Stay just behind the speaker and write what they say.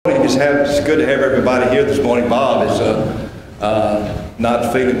It's good to have everybody here this morning. Bob is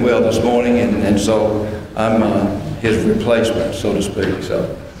not feeling well this morning, and so I'm his replacement, so to speak.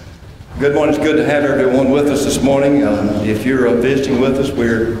 So, good morning. It's good to have everyone with us this morning. If you're visiting with us,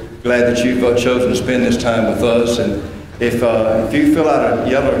 we're glad that you've chosen to spend this time with us. And if you fill out a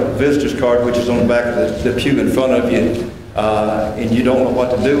yellow visitor's card, which is on the back of the pew in front of you, and you don't know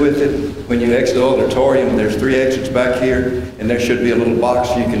what to do with it, when you exit the auditorium, there's 3 exits back here, and there should be a little box.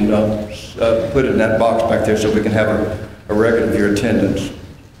 You can put it in that box back there so we can have a record of your attendance.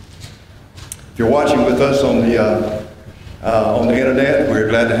 If you're watching with us on the internet, we're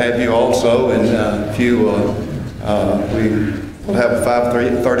glad to have you also. And we will have a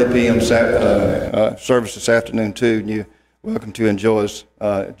 5:30 p.m. Service this afternoon too, and you're welcome to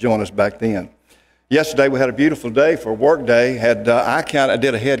join us back then. Yesterday we had a beautiful day for a work day. I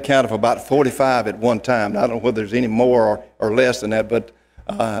did a head count of about 45 at one time. I don't know whether there's any more or less than that, but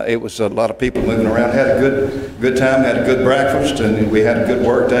it was a lot of people moving around. Had a good time, had a good breakfast, and we had a good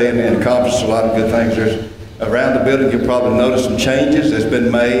work day and accomplished a lot of good things. There's around the building, you'll probably notice some changes that's been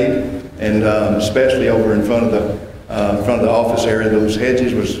made, and especially over in front of the office area, those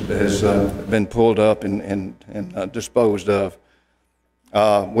hedges has been pulled up and disposed of.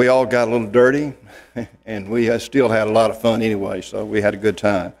 We all got a little dirty, and we still had a lot of fun anyway, so we had a good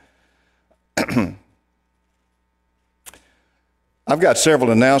time. I've got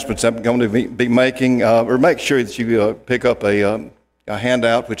several announcements I'm going to be making. Or make sure that you pick up a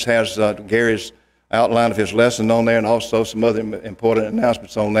handout which has Gary's outline of his lesson on there, and also some other important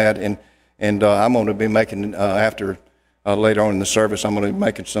announcements on that. And I'm going to be making later on in the service, I'm going to be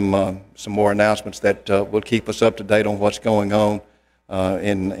making some more announcements that will keep us up to date on what's going on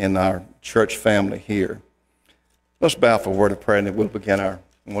in our church family here. Let's bow for a word of prayer, and then we'll begin our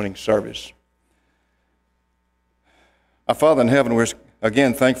morning service. Our Father in heaven, we're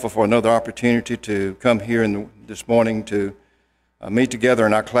again thankful for another opportunity to come here this morning to meet together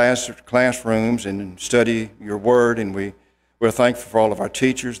in our classrooms and study your word. And we're thankful for all of our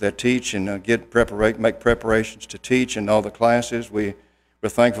teachers that teach and make preparations to teach in all the classes. We're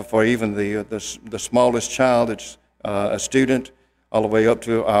thankful for even the smallest child that's a student, all the way up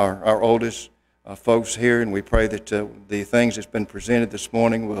to our oldest folks here. And we pray that the things that's been presented this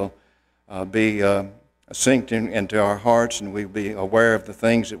morning will be synced into our hearts, and we'll be aware of the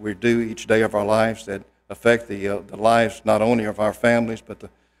things that we do each day of our lives that affect the lives not only of our families, but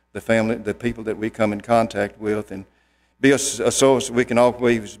the people that we come in contact with, and be a source. We can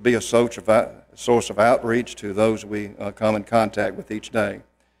always be a source of outreach to those we come in contact with each day.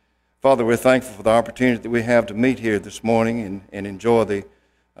 Father, we're thankful for the opportunity that we have to meet here this morning and enjoy the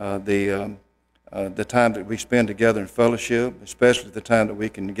time that we spend together in fellowship, especially the time that we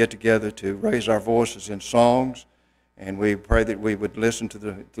can get together to raise our voices in songs. And we pray that we would listen to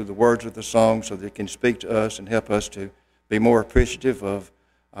the words of the song so that it can speak to us and help us to be more appreciative of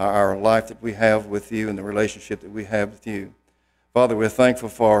our life that we have with you and the relationship that we have with you. Father, we're thankful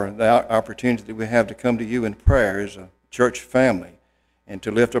for the opportunity that we have to come to you in prayer as a church family and to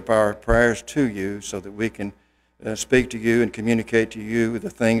lift up our prayers to you so that we can speak to you and communicate to you the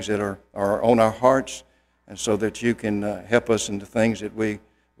things that are on our hearts, and so that you can help us in the things that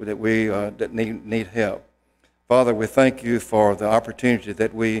need help. Father, we thank you for the opportunity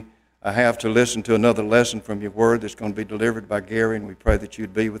that we have to listen to another lesson from your word that's going to be delivered by Gary, and we pray that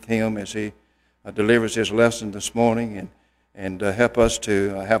you'd be with him as he delivers his lesson this morning, and help us to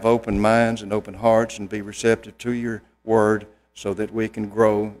have open minds and open hearts and be receptive to your word so that we can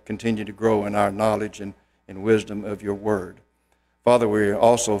continue to grow in our knowledge and wisdom of your word. Father, we're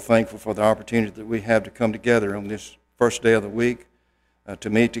also thankful for the opportunity that we have to come together on this first day of the week to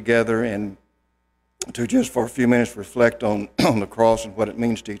meet together and to just for a few minutes reflect on the cross and what it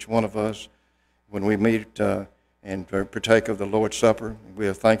means to each one of us when we meet and partake of the Lord's Supper. We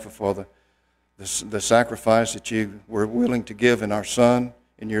are thankful for the sacrifice that you were willing to give in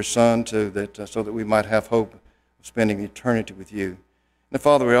your Son, so that we might have hope of spending eternity with you. And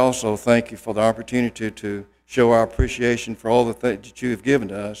Father, we also thank you for the opportunity to show our appreciation for all the things that you have given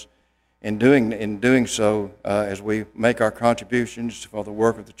to us. In doing so, as we make our contributions for the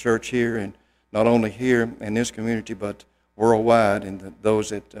work of the church here, and not only here in this community, but worldwide, and those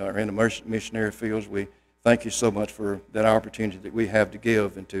that are in the missionary fields, we thank you so much for that opportunity that we have to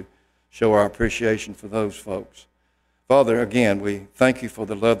give and to show our appreciation for those folks. Father, again, we thank you for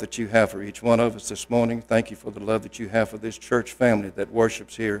the love that you have for each one of us this morning. Thank you for the love that you have for this church family that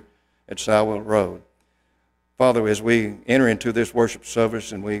worships here at Sowell Road. Father, as we enter into this worship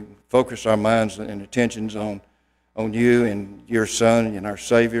service and we focus our minds and attentions on you and your Son and our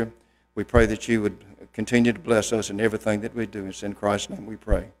Savior, we pray that you would continue to bless us in everything that we do. It's in Christ's name we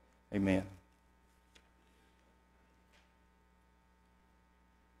pray. Amen.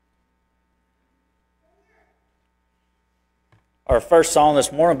 Our first song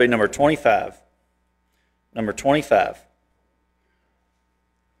this morning will be number 25. Number 25.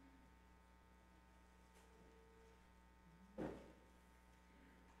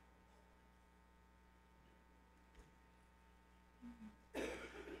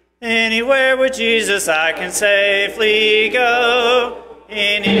 Anywhere with Jesus I can safely go.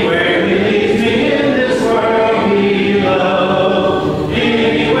 Anywhere he leads me in this world below.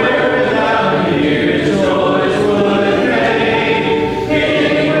 Anywhere without fear his joys would reign.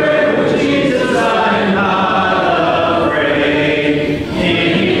 Anywhere with Jesus I am not afraid.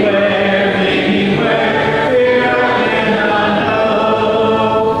 Anywhere, fear I cannot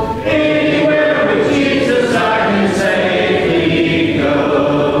know. Anywhere with Jesus I can safely go.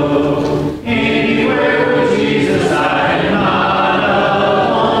 Anywhere with Jesus I am not alone.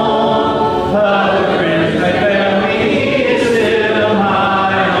 Other friends may fail me, he is still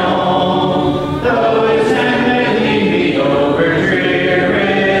my home. Though his hand may lead me over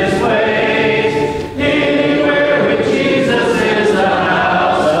dreariest ways, anywhere with Jesus is a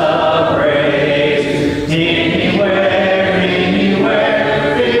house of praise. Anywhere,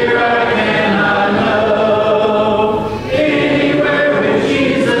 fear I cannot know. Anywhere with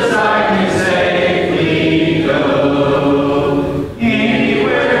Jesus I can safely go.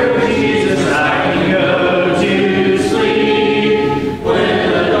 Anywhere with Jesus I can go to sleep. When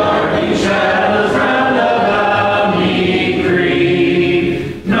the darkening shadows round about me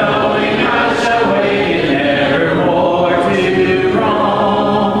creep, knowing I shall waken nevermore to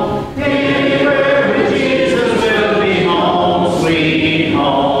roam. Anywhere with Jesus will be home, sweet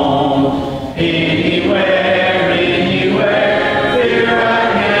home. Anywhere, fear I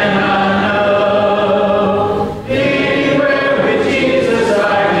cannot know. Anywhere with Jesus I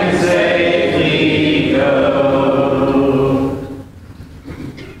can safely go.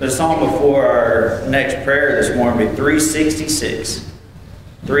 The song before our next prayer this morning will be 366.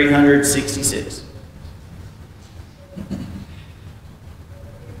 366.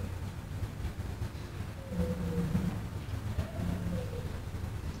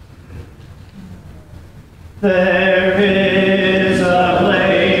 There is a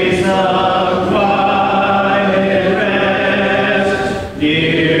place of quiet rest,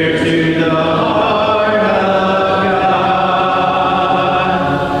 near to the heart of God,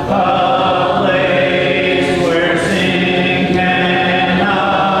 a place where sin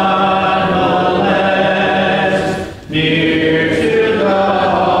cannot molest, near to the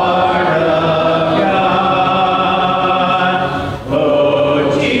heart of God.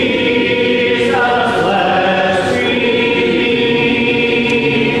 Oh, Jesus, blessed Redeemer,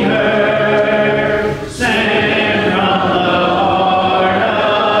 sent from the heart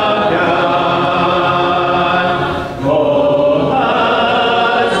of God.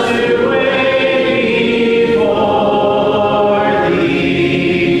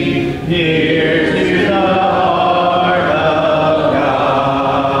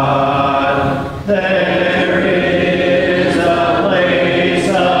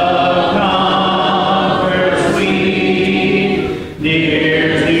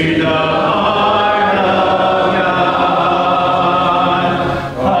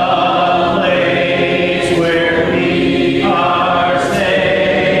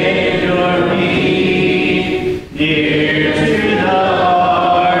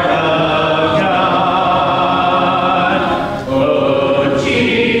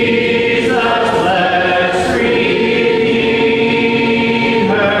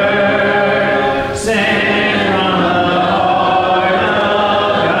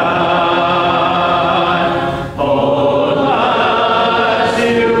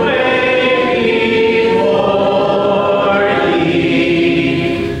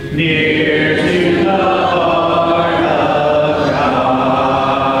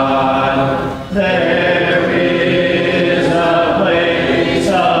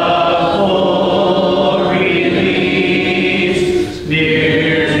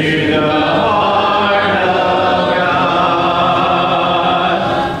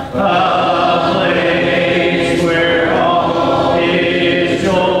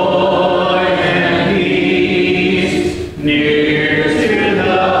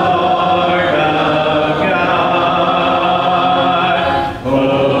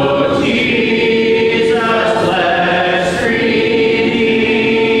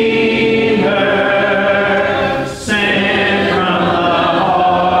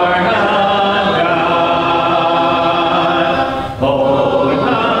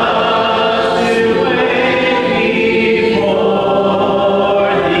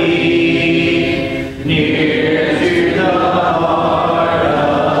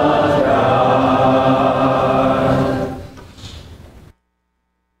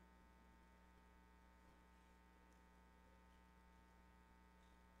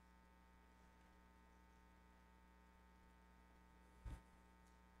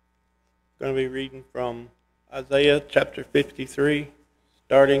 Going to be reading from Isaiah chapter 53,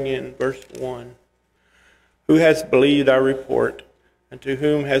 starting in verse 1. Who has believed our report, and to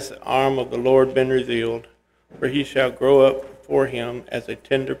whom has the arm of the Lord been revealed? For he shall grow up before him as a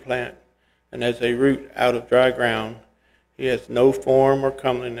tender plant, and as a root out of dry ground. He has no form or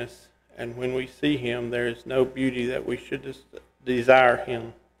comeliness, and when we see him, there is no beauty that we should desire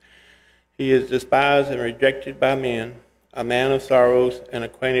him. He is despised and rejected by men, a man of sorrows and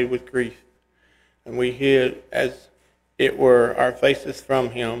acquainted with grief. And we hid, as it were, our faces from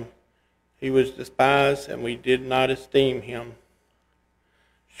him. He was despised, and we did not esteem him.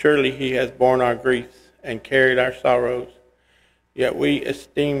 Surely he has borne our griefs and carried our sorrows. Yet we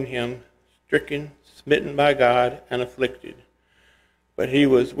esteemed him stricken, smitten by God, and afflicted. But he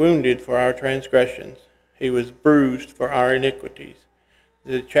was wounded for our transgressions. He was bruised for our iniquities.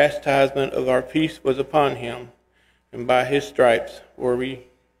 The chastisement of our peace was upon him, and by his stripes were we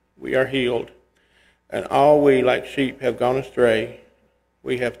are healed. And all we like sheep have gone astray.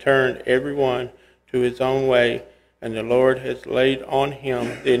 We have turned every one to his own way, and the Lord has laid on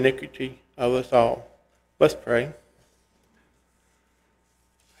him the iniquity of us all. Let's pray.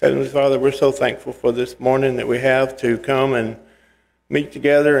 Heavenly Father, we're so thankful for this morning that we have to come and meet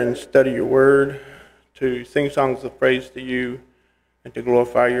together and study your word, to sing songs of praise to you, and to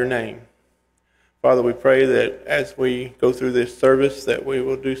glorify your name. Father, we pray that as we go through this service, that we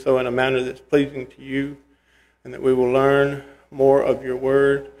will do so in a manner that's pleasing to you, and that we will learn more of your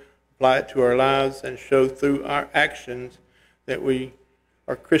word, apply it to our lives, and show through our actions that we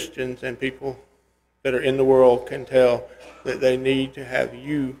are Christians, and people that are in the world can tell that they need to have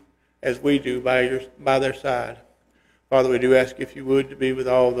you as we do by their side. Father, we do ask if you would to be with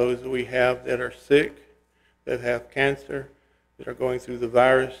all those that we have that are sick, that have cancer, that are going through the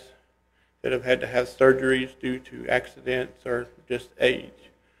virus, that have had to have surgeries due to accidents or just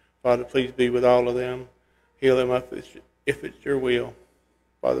age. Father, please be with all of them. Heal them up if it's your will.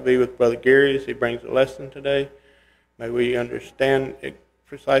 Father, be with Brother Gary as he brings a lesson today. May we understand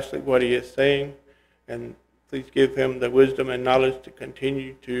precisely what he is saying, and please give him the wisdom and knowledge to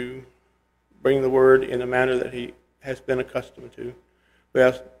continue to bring the word in the manner that he has been accustomed to. We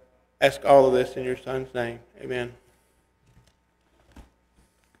ask all of this in your Son's name. Amen.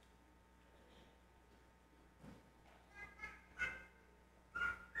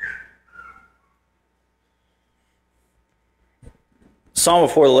 Psalm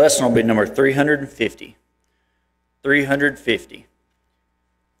before the lesson will be number 350. 350.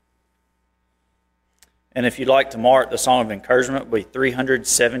 And if you'd like to mark the song of encouragement, it will be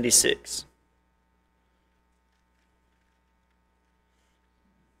 376.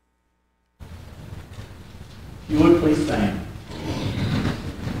 If you would, please stand.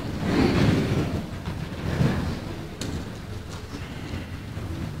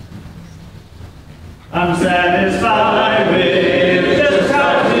 I'm satisfied with just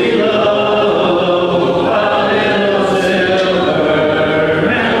how we love, a little silver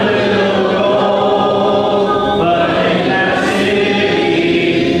and a little gold, but in that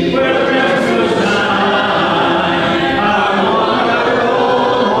city where the prince was mine, I want a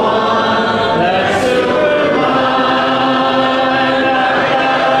gold one, that silver mine, that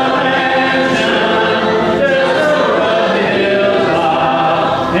got a mansion just over a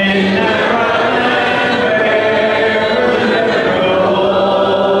hilltop, in that right land.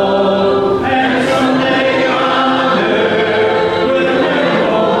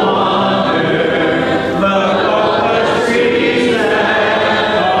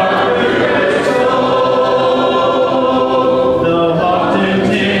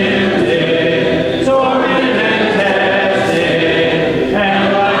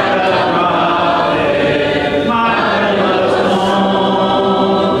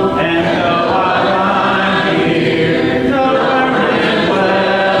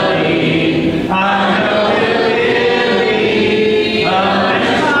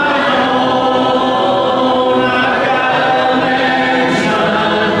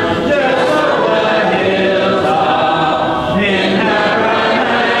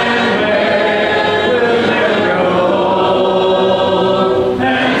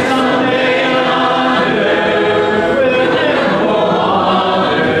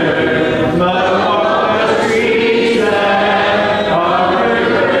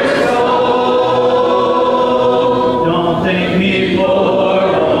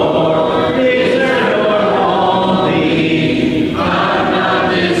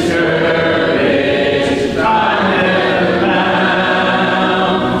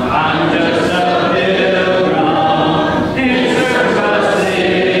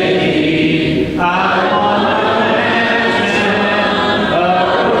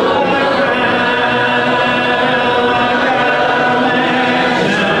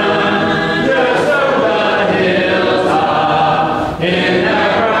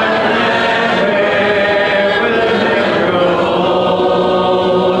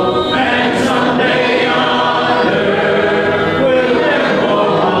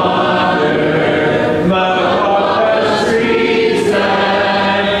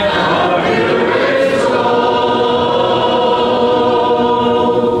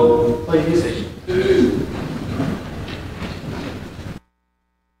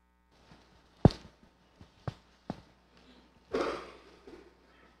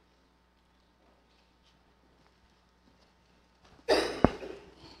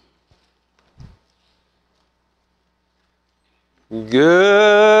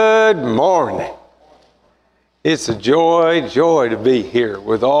 Good morning. It's a joy to be here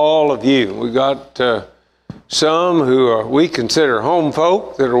with all of you. We got some who we consider home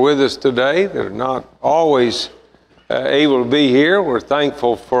folk that are with us today that are not always able to be here. We're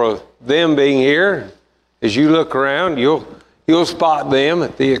thankful for them being here. As you look around, you'll spot them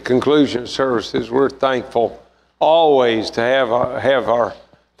at the conclusion of services. We're thankful always to have our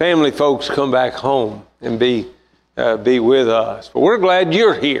family folks come back home and be with us. But we're glad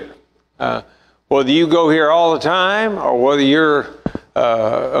you're here. Whether you go here all the time or whether you're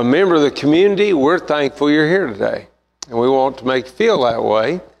a member of the community, we're thankful you're here today. And we want to make you feel that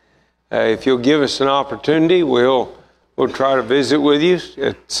way. If you'll give us an opportunity, we'll try to visit with you,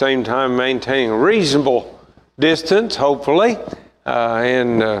 at the same time maintaining a reasonable distance, hopefully.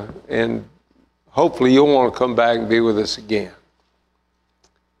 And hopefully you'll want to come back and be with us again.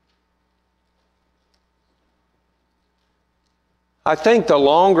 I think the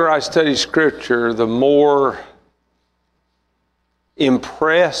longer I study Scripture, the more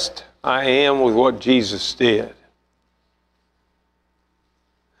impressed I am with what Jesus did.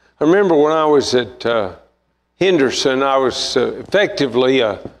 I remember when I was at Henderson, I was effectively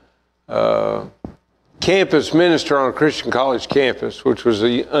a campus minister on a Christian college campus, which was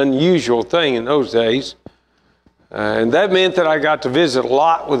an unusual thing in those days. And that meant that I got to visit a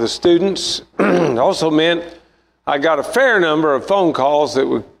lot with the students. It also meant I got a fair number of phone calls that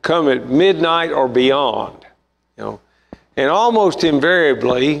would come at midnight or beyond, And almost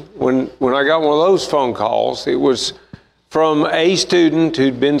invariably, when I got one of those phone calls, it was from a student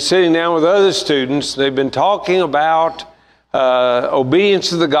who'd been sitting down with other students. They'd been talking about obedience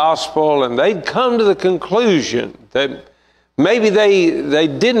to the gospel, and they'd come to the conclusion that maybe they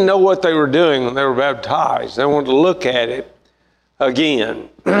didn't know what they were doing when they were baptized. They wanted to look at it again.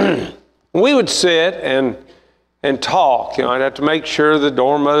 We would sit and talk. I'd have to make sure the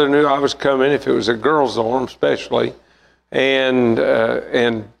dorm mother knew I was coming, if it was a girls' dorm especially, and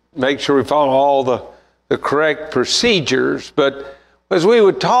make sure we follow all the correct procedures. But as we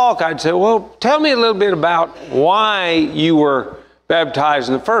would talk, I'd say, well, tell me a little bit about why you were baptized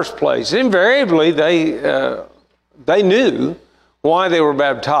in the first place. Invariably, they knew why they were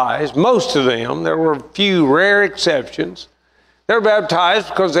baptized, most of them. There were a few rare exceptions. They were baptized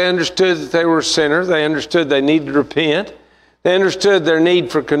because they understood that they were a sinner. They understood they needed to repent. They understood their need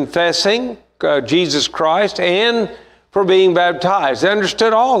for confessing Jesus Christ and for being baptized. They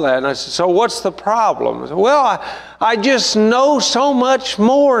understood all that. And I said, so what's the problem? I said, well, I just know so much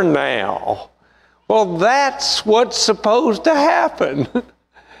more now. Well, that's what's supposed to happen.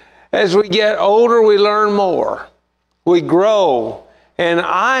 As we get older, we learn more. We grow. And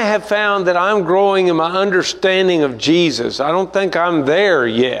I have found that I'm growing in my understanding of Jesus. I don't think I'm there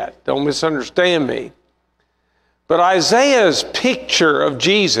yet. Don't misunderstand me. But Isaiah's picture of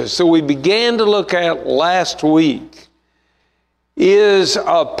Jesus that we began to look at last week is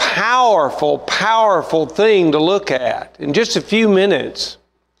a powerful, powerful thing to look at. In just a few minutes,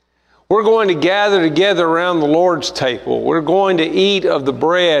 we're going to gather together around the Lord's table. We're going to eat of the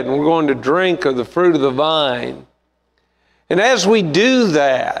bread, and we're going to drink of the fruit of the vine. And as we do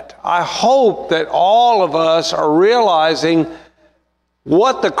that, I hope that all of us are realizing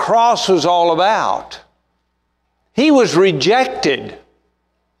what the cross was all about. He was rejected.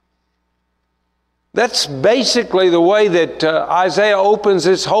 That's basically the way that Isaiah opens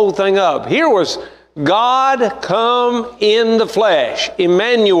this whole thing up. Here was God come in the flesh,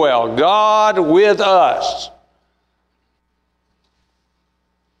 Emmanuel, God with us.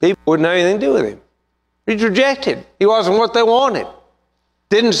 People wouldn't have anything to do with him. He's rejected. He wasn't what they wanted.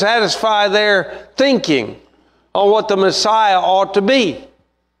 Didn't satisfy their thinking on what the Messiah ought to be.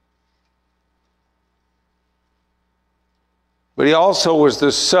 But he also was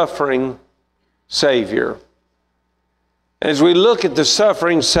the suffering Savior. As we look at the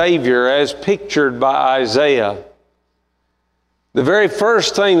suffering Savior as pictured by Isaiah, the very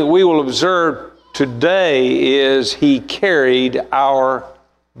first thing that we will observe today is he carried our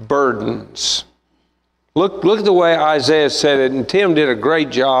burdens. Look at the way Isaiah said it, and Tim did a great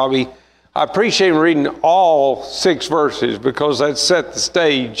job. I appreciate him reading all 6 verses because that set the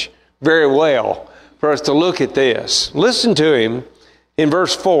stage very well for us to look at this. Listen to him in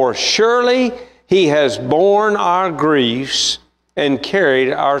verse 4. Surely he has borne our griefs and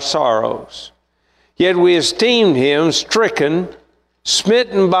carried our sorrows. Yet we esteemed him stricken,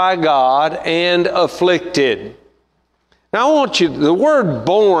 smitten by God, and afflicted. Now I want you, the word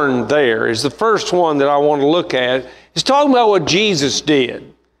born there is the first one that I want to look at. It's talking about what Jesus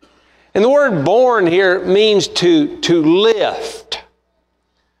did. And the word born here means to lift.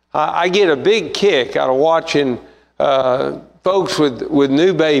 I get a big kick out of watching folks with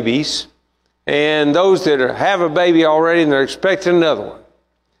new babies and those that have a baby already and they're expecting another one.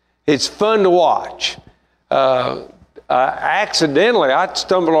 It's fun to watch. Accidentally, I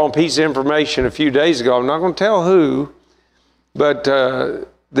stumbled on a piece of information a few days ago. I'm not going to tell who, but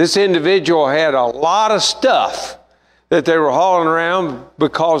this individual had a lot of stuff that they were hauling around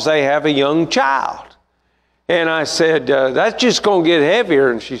because they have a young child. And I said, that's just going to get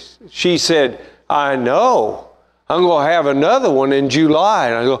heavier. And she said, I know. I'm going to have another one in July.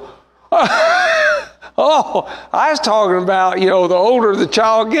 And I go, oh, I was talking about, the older the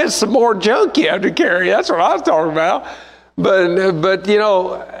child gets, the more junk you have to carry. That's what I was talking about. But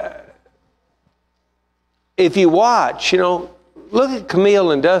if you watch, look at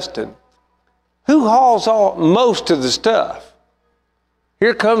Camille and Dustin. Who hauls most of the stuff?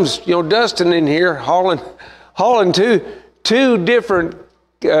 Here comes, Dustin in here hauling two different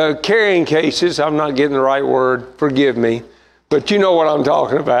carrying cases. I'm not getting the right word. Forgive me. But you know what I'm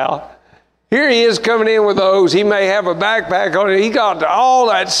talking about. Here he is coming in with those. He may have a backpack on it. He got all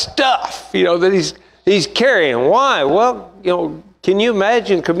that stuff, that he's carrying. Why? Well, can you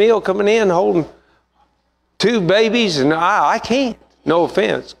imagine Camille coming in holding two babies? And I can't. No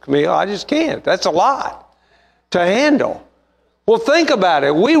offense, Camille. I just can't. That's a lot to handle. Well, think about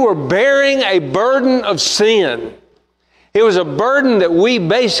it. We were bearing a burden of sin. It was a burden that we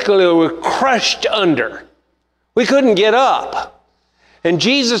basically were crushed under. We couldn't get up. And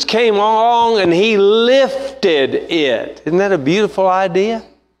Jesus came along and He lifted it. Isn't that a beautiful idea?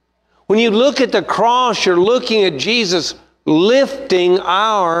 When you look at the cross, you're looking at Jesus lifting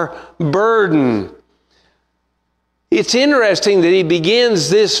our burden. It's interesting that He begins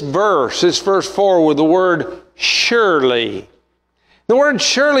this verse 4, with the word surely. The word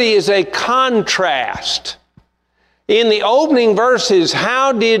surely is a contrast. In the opening verses,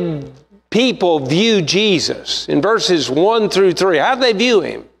 how did people view Jesus? In verses 1 through 3, how did they view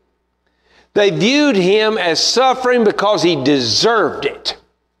Him? They viewed Him as suffering because He deserved it.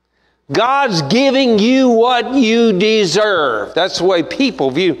 God's giving you what you deserve. That's the way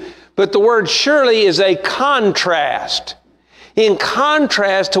people view. But the word surely is a contrast. In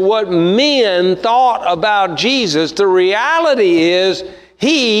contrast to what men thought about Jesus, the reality is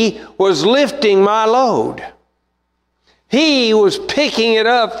He was lifting my load. He was picking it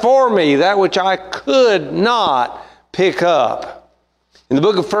up for me, that which I could not pick up. In the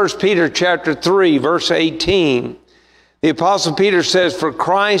book of 1 Peter chapter 3, verse 18, the Apostle Peter says, "For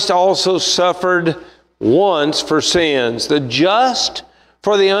Christ also suffered once for sins, the just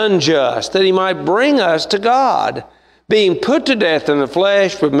for the unjust, that He might bring us to God, being put to death in the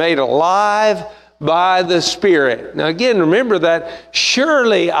flesh, but made alive by the Spirit." Now again, remember that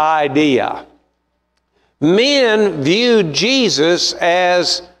surely idea. Men viewed Jesus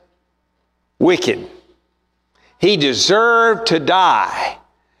as wicked. He deserved to die.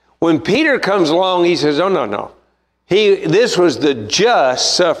 When Peter comes along, he says, oh, no. This was the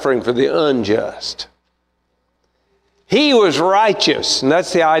just suffering for the unjust. He was righteous, and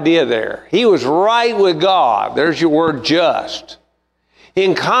that's the idea there. He was right with God. There's your word just.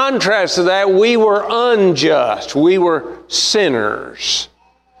 In contrast to that, we were unjust. We were sinners.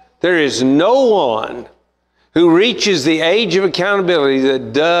 There is no one who reaches the age of accountability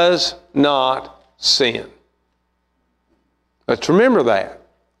that does not sin. Let's remember that.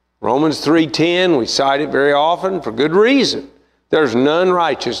 Romans 3:10, we cite it very often for good reason. There's none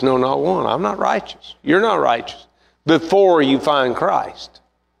righteous, no, not one. I'm not righteous. You're not righteous before you find Christ.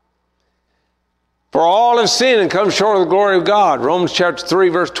 For all have sinned and come short of the glory of God. Romans chapter 3,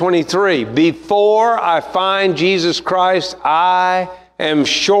 verse 23. Before I find Jesus Christ, I am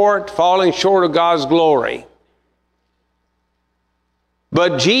falling short of God's glory.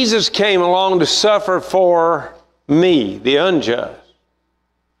 But Jesus came along to suffer for me, the unjust,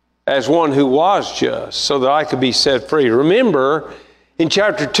 as one who was just, so that I could be set free. Remember, in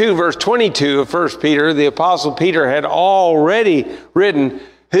chapter 2, verse 22 of 1 Peter, the Apostle Peter had already written,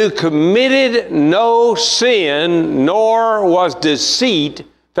 who committed no sin, nor was deceit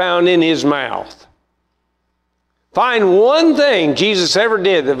found in His mouth. Find one thing Jesus ever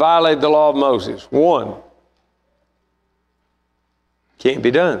did that violated the law of Moses. One. Can't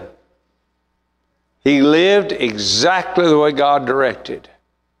be done. He lived exactly the way God directed.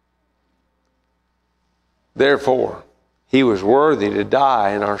 Therefore, He was worthy to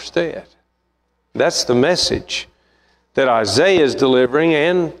die in our stead. That's the message that Isaiah is delivering,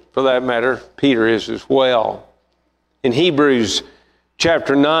 and for that matter, Peter is as well. In Hebrews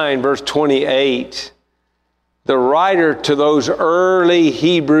chapter 9, verse 28, the writer to those early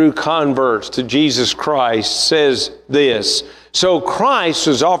Hebrew converts to Jesus Christ says this, so Christ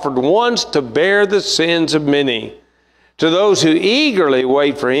was offered once to bear the sins of many, To those who eagerly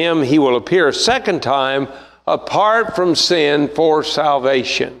wait for him, he will appear a second time apart from sin for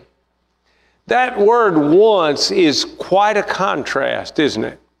salvation. That word once is quite a contrast, isn't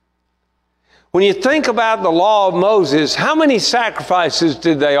it? When you think about the law of Moses, how many sacrifices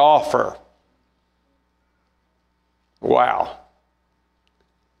did they offer? Wow.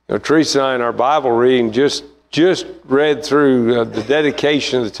 You know, Teresa and I in our Bible reading just read through the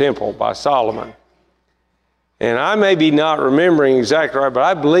dedication of the temple by Solomon. And I may be not remembering exactly right, but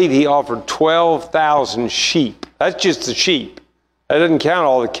I believe he offered 12,000 sheep. That's just the sheep. That doesn't count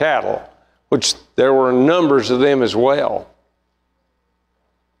all the cattle, which there were numbers of them as well.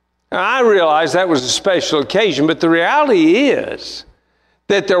 Now, I realize that was a special occasion, but the reality is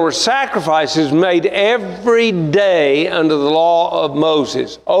that there were sacrifices made every day under the law of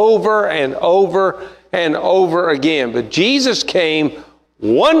Moses, over and over and over again. But Jesus came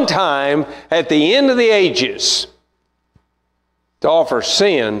one time at the end of the ages to offer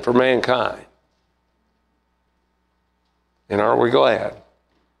sin for mankind. And aren't we glad?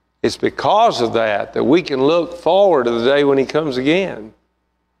 It's because of that that we can look forward to the day when he comes again.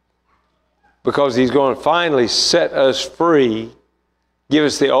 Because he's going to finally set us free, give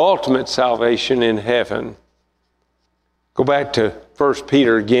us the ultimate salvation in heaven. Go back to 1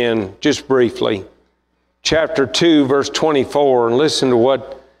 Peter again, just briefly. Chapter 2, verse 24, and listen to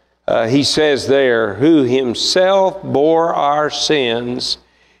what he says there. Who himself bore our sins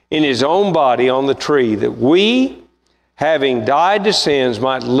in his own body on the tree, that we, having died to sins,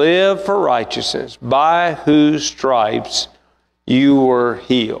 might live for righteousness, by whose stripes you were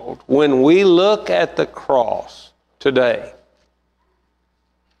healed. When we look at the cross today,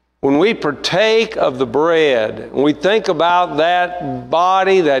 when we partake of the bread, and we think about that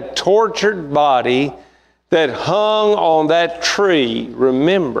body, that tortured body that hung on that tree,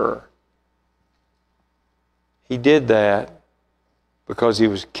 remember, he did that because he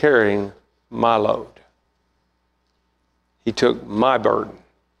was carrying my load. He took my burden.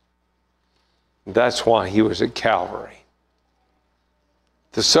 That's why he was at Calvary.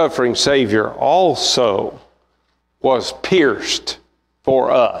 The suffering Savior also was pierced for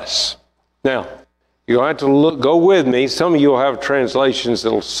us. Now, you'll have to go with me. Some of you will have translations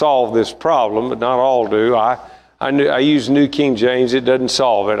that will solve this problem, but not all do. I use New King James. It doesn't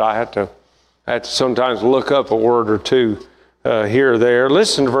solve it. I have to sometimes look up a word or two here or there.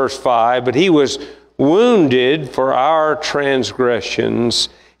 Listen to verse 5. But he was wounded for our transgressions.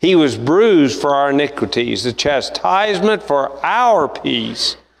 He was bruised for our iniquities. The chastisement for our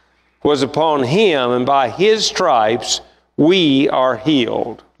peace was upon him, and by his stripes we are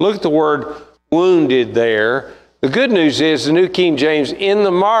healed. Look at the word wounded there. The good news is the New King James in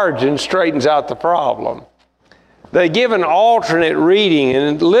the margin straightens out the problem. They give an alternate reading,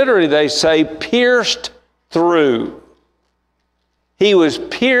 and literally they say pierced through. He was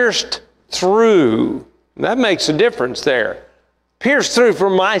pierced through. And that makes a difference there. Pierced through for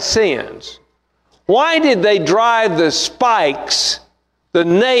my sins. Why did they drive the spikes, the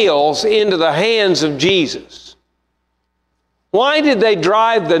nails, into the hands of Jesus? Why did they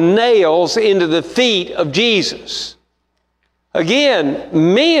drive the nails into the feet of Jesus? Again,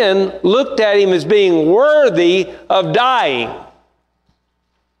 men looked at him as being worthy of dying.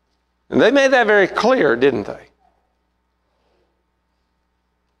 And they made that very clear, didn't they?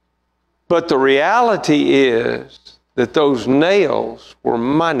 But the reality is that those nails were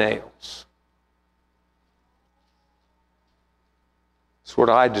my nails. It's what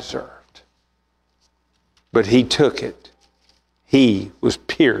I deserved. But he took it. He was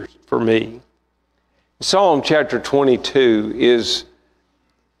pierced for me. Psalm chapter 22 it's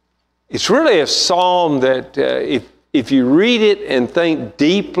really a psalm that if you read it and think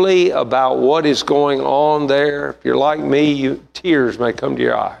deeply about what is going on there, if you're like me, tears may come to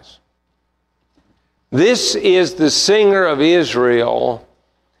your eyes. This is the singer of Israel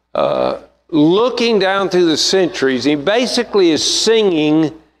looking down through the centuries. He basically is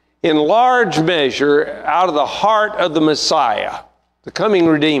singing in large measure out of the heart of the Messiah, the coming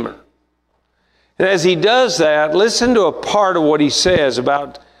Redeemer. And as he does that, listen to a part of what he says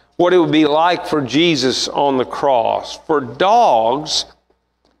about what it would be like for Jesus on the cross. For dogs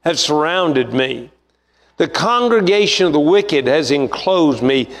have surrounded me. The congregation of the wicked has enclosed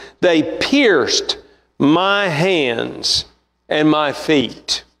me. They pierced my hands and my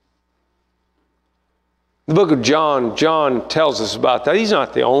feet. The book of John tells us about that. He's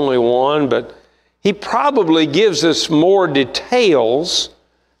not the only one, but he probably gives us more details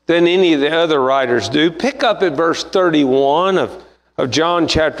than any of the other writers do. Pick up at verse 31 of John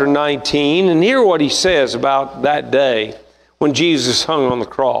chapter 19 and hear what he says about that day when Jesus hung on the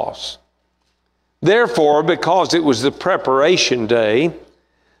cross. Therefore, because it was the preparation day,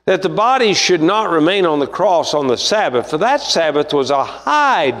 that the bodies should not remain on the cross on the Sabbath, for that Sabbath was a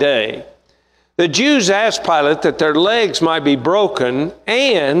high day. The Jews asked Pilate that their legs might be broken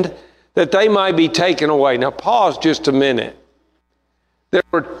and that they might be taken away. Now pause just a minute. There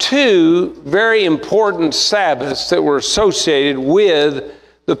were two very important Sabbaths that were associated with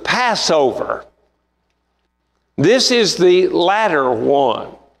the Passover. This is the latter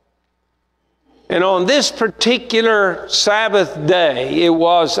one. And on this particular Sabbath day, it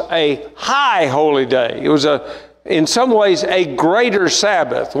was a high holy day. It was in some ways a greater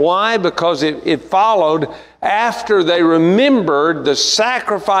Sabbath. Why? Because it followed after they remembered the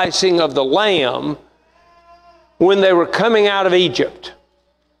sacrificing of the lamb when they were coming out of Egypt.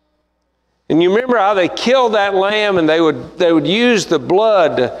 And you remember how they killed that lamb, and they would use the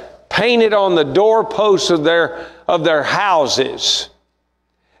blood to paint it on the doorposts of their houses.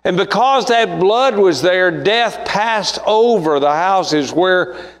 And because that blood was there, death passed over the houses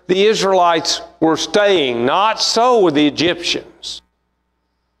where the Israelites were staying. Not so with the Egyptians.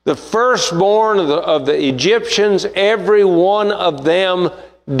 The firstborn of the Egyptians, every one of them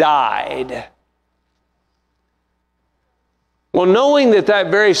died. Well, knowing that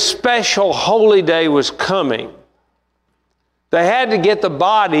very special holy day was coming, they had to get the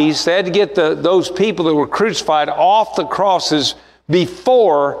bodies, they had to get those people that were crucified off the crosses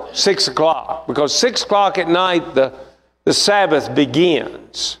before 6 o'clock, because 6 o'clock at night the Sabbath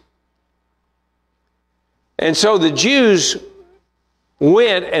begins. And so the Jews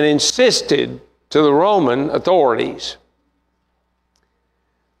went and insisted to the Roman authorities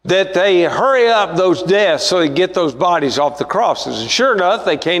that they hurry up those deaths so they get those bodies off the crosses. And sure enough,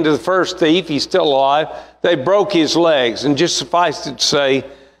 they came to the first thief. He's still alive. They broke his legs, and just suffice it to say,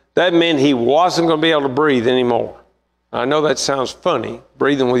 that meant he wasn't going to be able to breathe anymore. I know that sounds funny,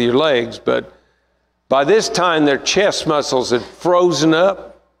 breathing with your legs, but by this time their chest muscles had frozen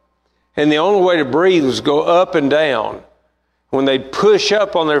up, and the only way to breathe was go up and down. When they'd push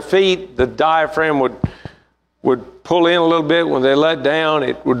up on their feet, the diaphragm would pull in a little bit. When they let down,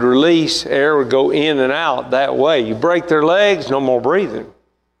 it would release. Air would go in and out that way. You break their legs, no more breathing.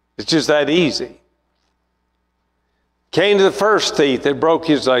 It's just that easy. Came to the first thief, they broke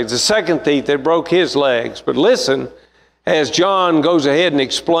his legs. The second thief, they broke his legs. But listen, as John goes ahead and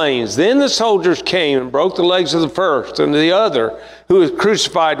explains, then the soldiers came and broke the legs of the first and the other who was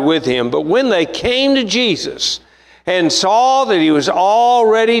crucified with him. But when they came to Jesus and saw that he was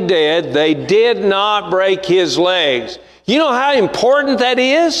already dead, they did not break his legs. You know how important that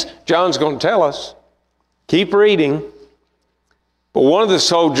is? John's going to tell us. Keep reading. But one of the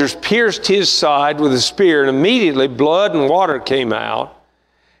soldiers pierced his side with a spear, and immediately blood and water came out.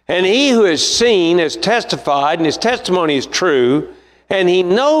 And he who has seen has testified, and his testimony is true, and he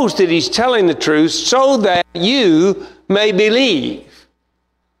knows that he's telling the truth so that you may believe.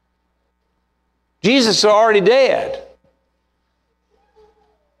 Jesus is already dead.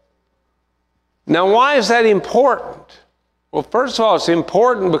 Now, why is that important? Well, first of all, it's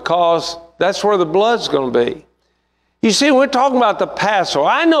important because that's where the blood's going to be. You see, we're talking about the Passover.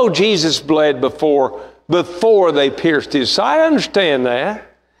 I know Jesus bled before they pierced his side. I understand that.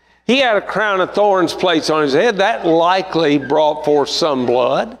 He had a crown of thorns placed on his head. That likely brought forth some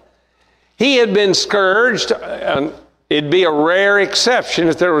blood. He had been scourged. It'd be a rare exception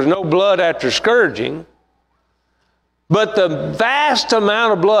if there was no blood after scourging. But the vast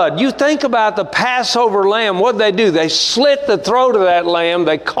amount of blood, you think about the Passover lamb, what did they do? They slit the throat of that lamb.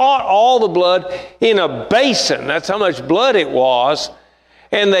 They caught all the blood in a basin. That's how much blood it was.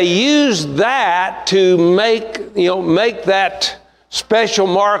 And they used that to make that special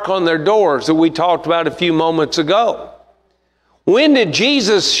mark on their doors that we talked about a few moments ago. When did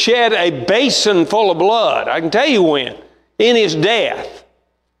Jesus shed a basin full of blood? I can tell you when. In his death.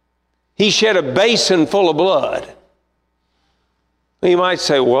 He shed a basin full of blood. You might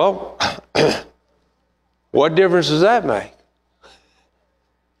say, well, what difference does that make?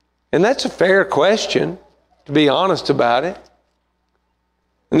 And that's a fair question, to be honest about it.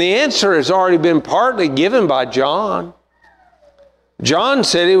 And the answer has already been partly given by John. John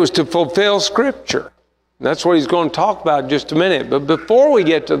said it was to fulfill Scripture. And that's what he's going to talk about in just a minute. But before we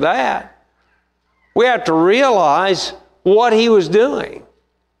get to that, we have to realize what he was doing.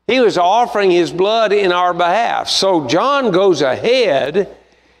 He was offering his blood in our behalf. So John goes ahead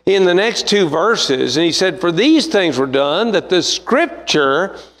in the next two verses, and he said, for these things were done, that the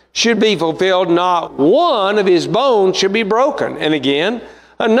Scripture should be fulfilled, not one of his bones should be broken. And again,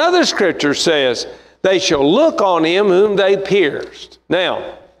 another Scripture says, they shall look on him whom they pierced.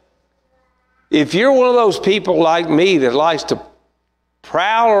 Now, if you're one of those people like me that likes to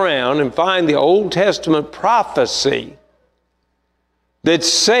prowl around and find the Old Testament prophecy that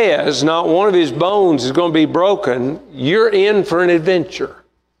says not one of his bones is going to be broken, you're in for an adventure.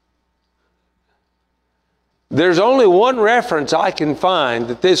 There's only one reference I can find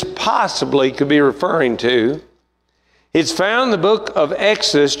that this possibly could be referring to. It's found in the book of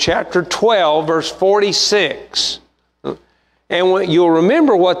Exodus, chapter 12, verse 46. And you'll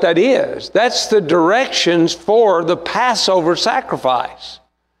remember what that is. That's the directions for the Passover sacrifice.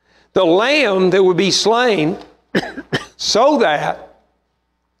 The lamb that would be slain so that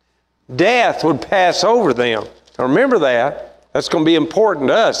death would pass over them. Now remember that. That's going to be important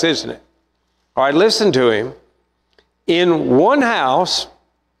to us, isn't it? All right, listen to him. In one house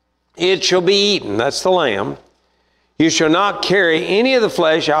it shall be eaten. That's the lamb. You shall not carry any of the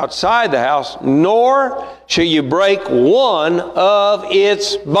flesh outside the house, nor shall you break one of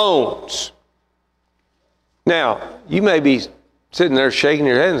its bones. Now, you may be sitting there shaking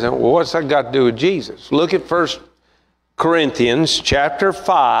your head and saying, well, what's that got to do with Jesus? Look at 1 Corinthians chapter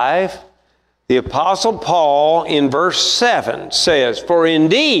 5. The Apostle Paul in verse 7 says, for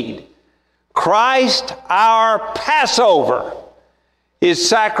indeed, Christ our Passover is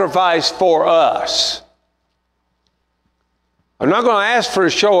sacrificed for us. I'm not going to ask for a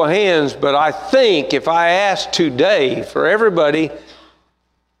show of hands, but I think if I ask today for everybody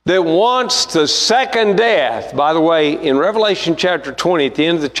that wants the second death, by the way, in Revelation chapter 20, at the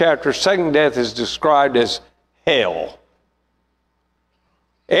end of the chapter, second death is described as hell.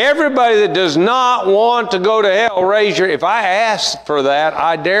 Everybody that does not want to go to hell, raise your, if I ask for that,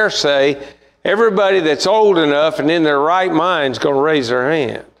 I dare say everybody that's old enough and in their right mind is going to raise their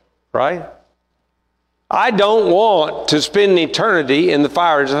hand, right? I don't want to spend eternity in the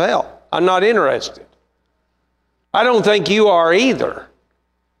fires of hell. I'm not interested. I don't think you are either.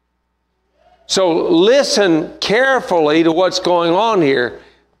 So listen carefully to what's going on here.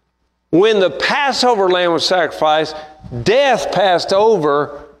 When the Passover lamb was sacrificed, death passed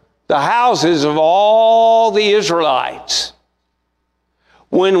over the houses of all the Israelites.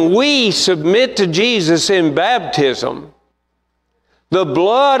 When we submit to Jesus in baptism, the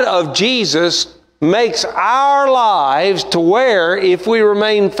blood of Jesus makes our lives to where if we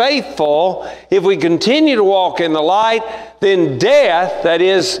remain faithful, if we continue to walk in the light, then death, that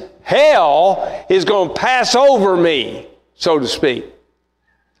is hell, is going to pass over me, so to speak.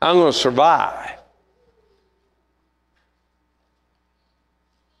 I'm going to survive.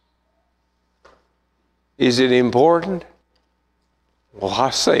 Is it important? Well, I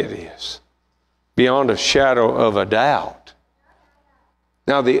say it is, beyond a shadow of a doubt.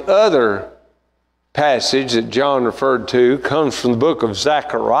 Now, the other passage that John referred to comes from the book of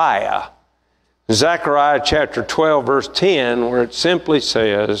Zechariah. Zechariah chapter 12, verse 10, where it simply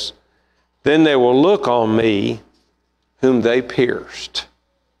says, then they will look on me whom they pierced.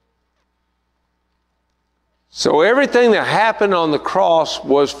 So everything that happened on the cross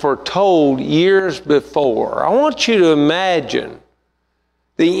was foretold years before. I want you to imagine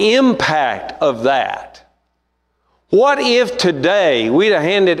the impact of that. What if today we'd have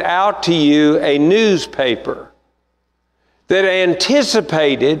handed out to you a newspaper that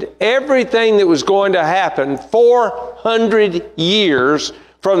anticipated everything that was going to happen 400 years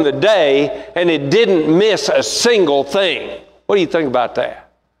from the day, and it didn't miss a single thing? What do you think about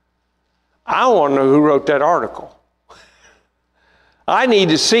that? I want to know who wrote that article. I need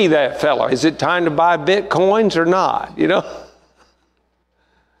to see that fellow. Is it time to buy Bitcoins or not? You know?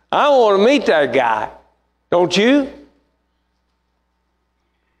 I want to meet that guy. Don't you?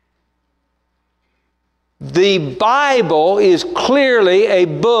 The Bible is clearly a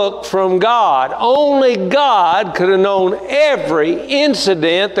book from God. Only God could have known every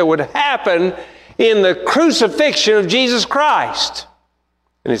incident that would happen in the crucifixion of Jesus Christ.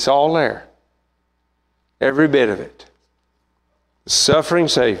 And it's all there. Every bit of it. The suffering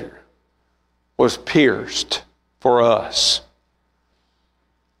Savior was pierced for us.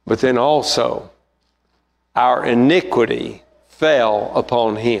 But then also, our iniquity fell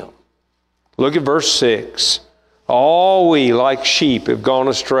upon him. Look at verse 6. All we like sheep have gone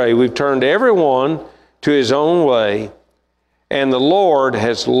astray. We've turned everyone to his own way, and the Lord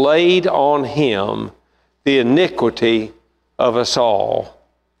has laid on him the iniquity of us all.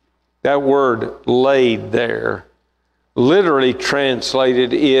 That word laid there, literally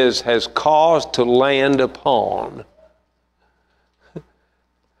translated is has caused to land upon.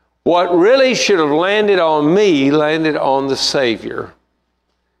 What really should have landed on me landed on the Savior.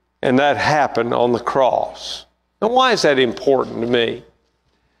 And that happened on the cross. Now, why is that important to me?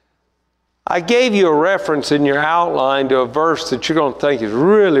 I gave you a reference in your outline to a verse that you're going to think is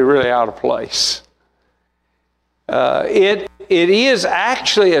really, really out of place. It it is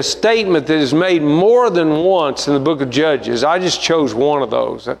actually a statement that is made more than once in the book of Judges. I just chose one of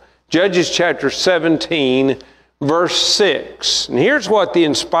those. Judges chapter 17, verse 6. And here's what the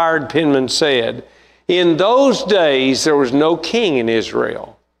inspired penman said. In those days there was no king in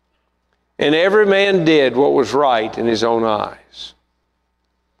Israel, and every man did what was right in his own eyes.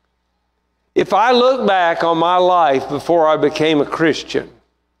 If I look back on my life before I became a Christian,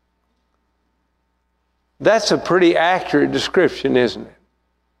 that's a pretty accurate description, isn't it?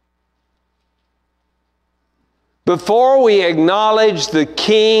 Before we acknowledge the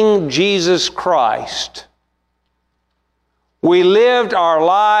King Jesus Christ, we lived our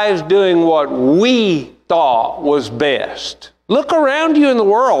lives doing what we thought was best. Look around you in the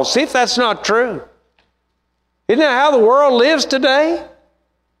world. See if that's not true. Isn't that how the world lives today?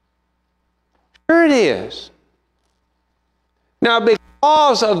 Sure it is. Now,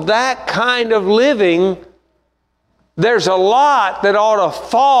 because of that kind of living, there's a lot that ought to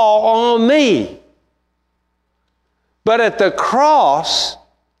fall on me. But at the cross,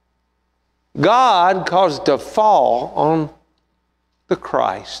 God caused it to fall on the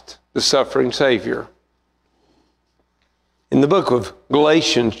Christ, the suffering Savior. In the book of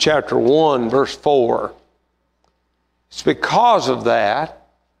Galatians, chapter 1, verse 4, it's because of that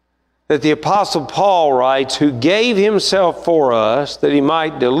the Apostle Paul writes, who gave himself for us that he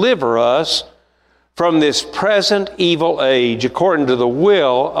might deliver us from this present evil age, according to the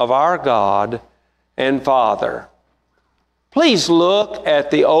will of our God and Father. Please look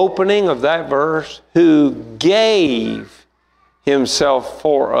at the opening of that verse, who gave himself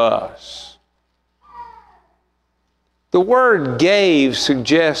for us. The word gave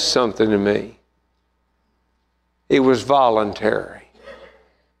suggests something to me. It was voluntary.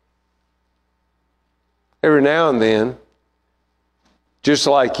 Every now and then, just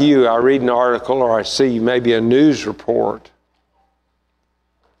like you, I read an article or I see maybe a news report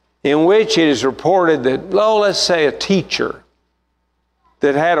in which it is reported that, let's say a teacher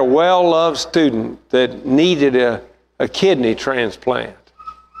that had a well-loved student that needed a kidney transplant.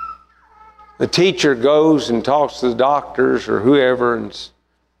 The teacher goes and talks to the doctors or whoever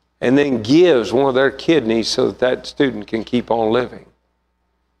and then gives one of their kidneys so that student can keep on living.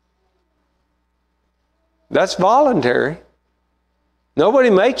 That's voluntary. Nobody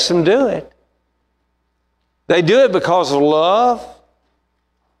makes them do it. They do it because of love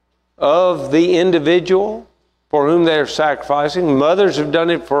of the individual for whom they are sacrificing. Mothers have done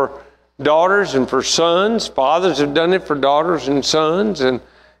it for daughters and for sons. Fathers have done it for daughters and sons. And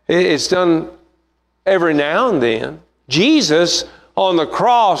it's done every now and then. Jesus on the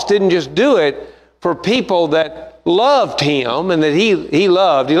cross didn't just do it for people that loved him and that he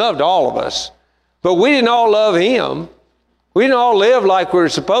loved. He loved all of us. But we didn't all love him. We didn't all live like we were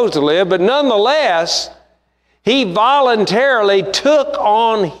supposed to live. But nonetheless, he voluntarily took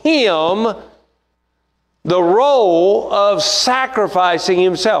on him the role of sacrificing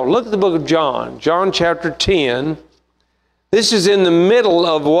himself. Look at the book of John, John chapter 10. This is in the middle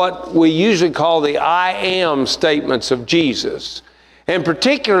of what we usually call the I am statements of Jesus. And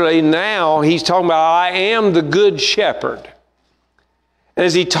particularly now, he's talking about, I am the good shepherd. And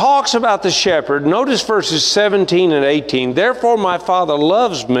as he talks about the shepherd, notice verses 17 and 18. Therefore my Father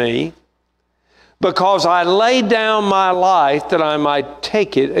loves me, because I laid down my life that I might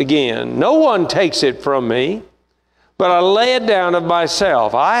take it again. No one takes it from me, but I lay it down of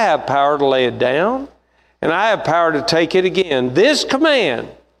myself. I have power to lay it down, and I have power to take it again. This command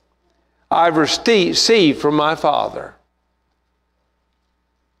I've received from my Father.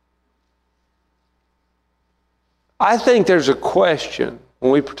 I think there's a question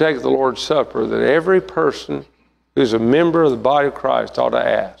when we partake of the Lord's Supper that every person who's a member of the body of Christ ought to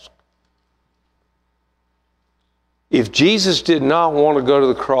ask. If Jesus did not want to go to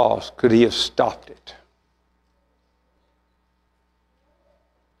the cross, could he have stopped it?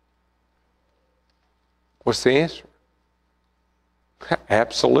 What's the answer?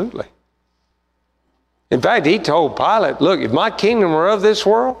 Absolutely. In fact, he told Pilate, look, if my kingdom were of this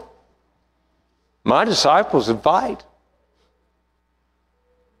world, my disciples would fight.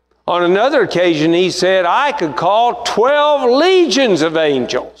 On another occasion, he said, I could call 12 legions of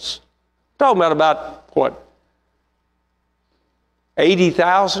angels. Talking about what?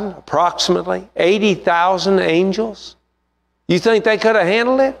 80,000 approximately? 80,000 angels? You think they could have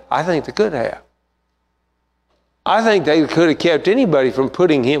handled it? I think they could have. I think they could have kept anybody from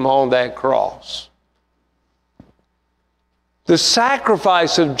putting him on that cross. The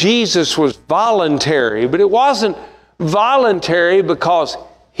sacrifice of Jesus was voluntary, but it wasn't voluntary because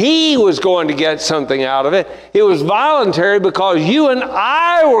he was going to get something out of it. It was voluntary because you and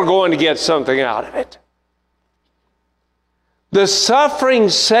I were going to get something out of it. The suffering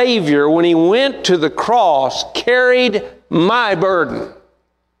Savior, when He went to the cross, carried my burden.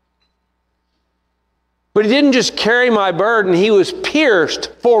 But He didn't just carry my burden, He was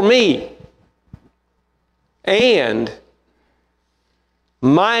pierced for me. And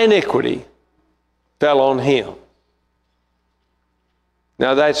my iniquity fell on Him.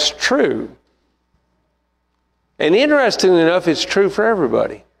 Now that's true. And interestingly enough, it's true for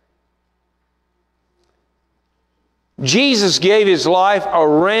everybody. Jesus gave His life a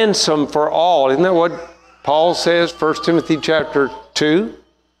ransom for all. Isn't that what Paul says, 1 Timothy chapter 2?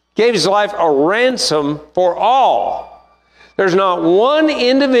 Gave His life a ransom for all. There's not one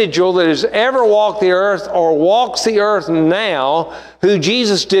individual that has ever walked the earth or walks the earth now who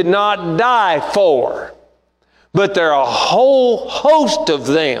Jesus did not die for. But there are a whole host of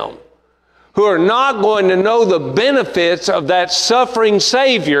them who are not going to know the benefits of that suffering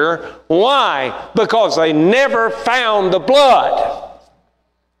Savior. Why? Because they never found the blood.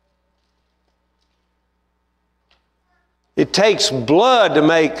 It takes blood to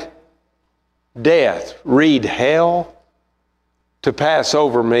make death, read hell, to pass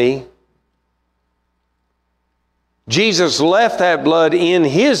over me. Jesus left that blood in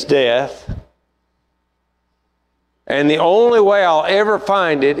His death, and the only way I'll ever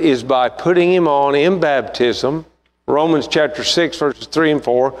find it is by putting Him on in baptism. Romans chapter 6, verses 3 and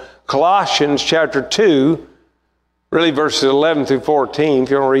 4. Colossians chapter 2, really verses 11 through 14,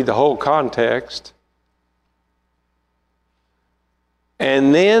 if you want to read the whole context.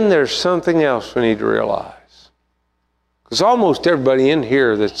 And then there's something else we need to realize. Because almost everybody in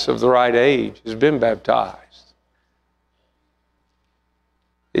here that's of the right age has been baptized.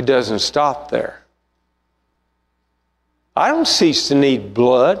 It doesn't stop there. I don't cease to need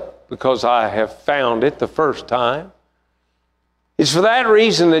blood because I have found it the first time. It's for that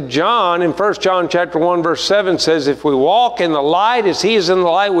reason that John, in 1 John chapter 1, verse 7 says, if we walk in the light as He is in the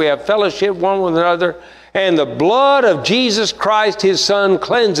light, we have fellowship one with another, and the blood of Jesus Christ, His Son,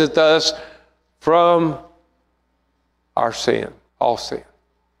 cleanseth us from our sin, all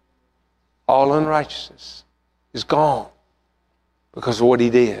unrighteousness is gone because of what He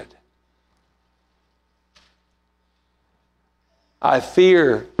did. I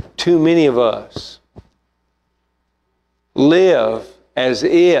fear too many of us live as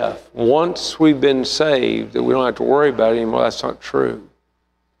if once we've been saved that we don't have to worry about it anymore. That's not true.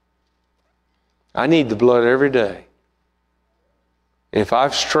 I need the blood every day. And if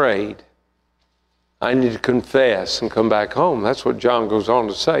I've strayed, I need to confess and come back home. That's what John goes on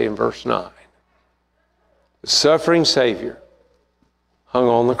to say in verse 9. The suffering Savior hung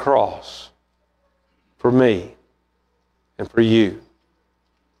on the cross for me and for you.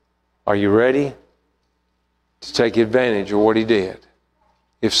 Are you ready to take advantage of what He did?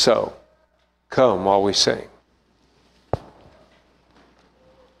 If so, come while we sing.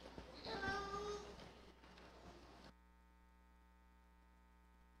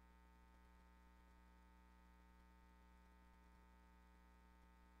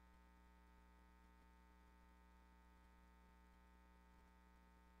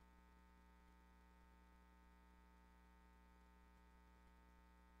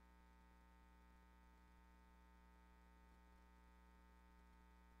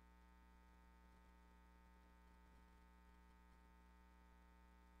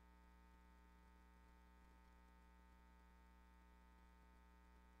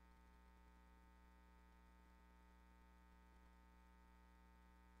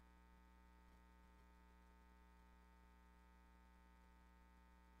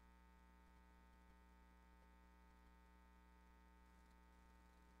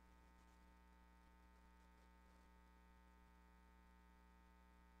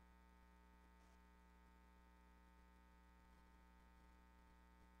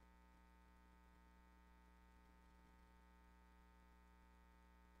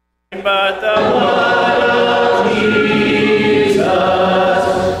 But the blood of Jesus,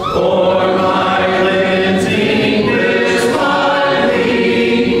 for my cleansing is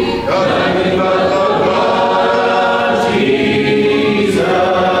mighty. Nothing but the blood of Jesus,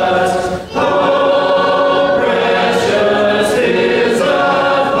 oh, precious is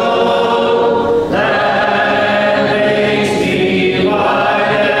the flow that makes me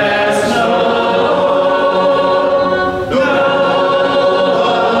white as snow. No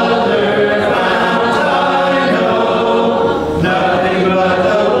other fountain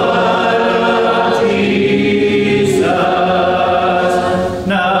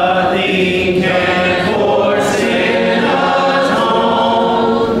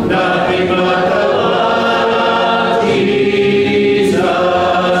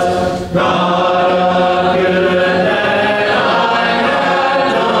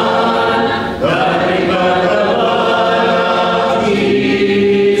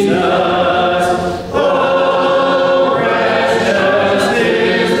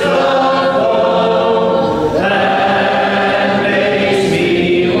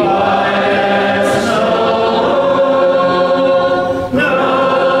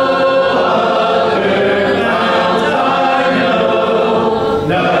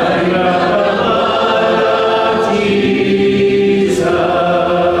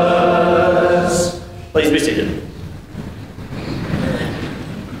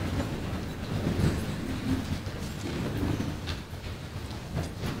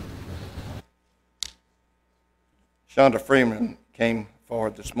Shonda Freeman came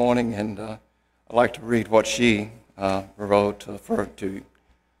forward this morning, and I'd like to read what she wrote to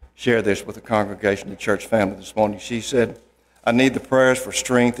share this with the congregation and church family this morning. She said, "I need the prayers for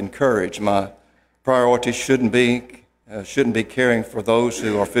strength and courage. My priority shouldn't be caring for those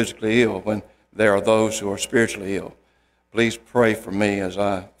who are physically ill when there are those who are spiritually ill. Please pray for me as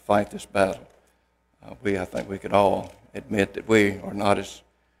I fight this battle." I think we could all admit that we are not as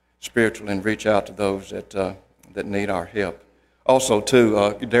spiritual and reach out to those that need our help. Also, too,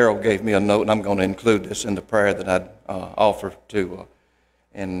 Daryl gave me a note, and I'm going to include this in the prayer that I'd offer to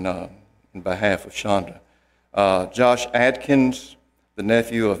in behalf of Shonda. Josh Adkins, the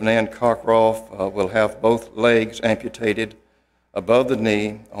nephew of Nan Cockroft, will have both legs amputated above the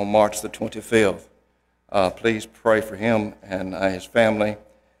knee on March the 25th. Please pray for him and his family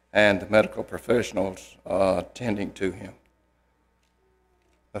and the medical professionals attending to him.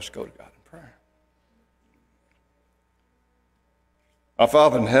 Let's go to God in prayer. Our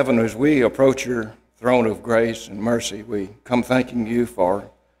Father in heaven, as we approach your throne of grace and mercy, we come thanking you for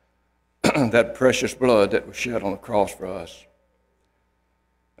that precious blood that was shed on the cross for us.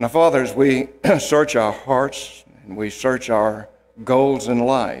 And our Father, as we search our hearts and we search our goals in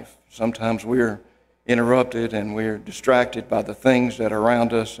life, sometimes we're interrupted and we're distracted by the things that are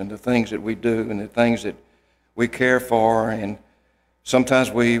around us and the things that we do and the things that we care for, and sometimes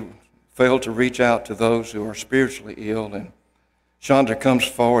we fail to reach out to those who are spiritually ill. And Shonda comes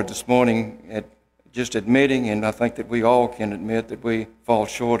forward this morning at just admitting, and I think that we all can admit, that we fall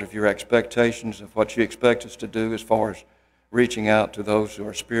short of your expectations of what you expect us to do as far as reaching out to those who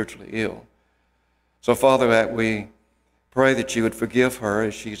are spiritually ill. So, Father, that we pray that you would forgive her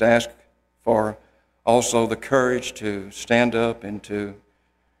as she's asked for also the courage to stand up and to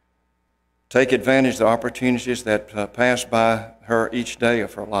take advantage of the opportunities that pass by her each day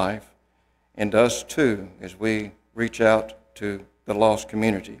of her life, and us too as we reach out to the lost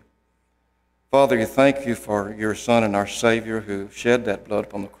community. Father, you thank you for your Son and our Savior who shed that blood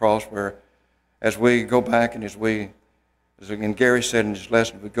upon the cross, where as we go back and as Gary said in his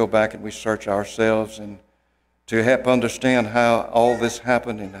lesson, we go back and we search ourselves and to help understand how all this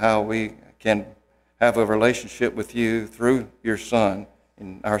happened and how we can have a relationship with you through your Son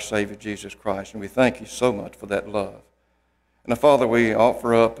and our Savior Jesus Christ. And we thank you so much for that love. And Father, we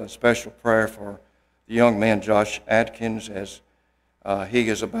offer up a special prayer for the young man Josh Adkins as he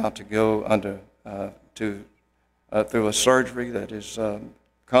is about to go through a surgery that is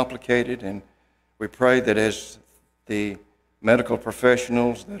complicated, and we pray that as the medical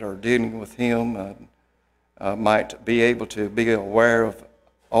professionals that are dealing with him might be able to be aware of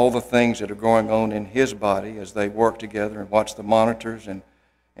all the things that are going on in his body as they work together and watch the monitors and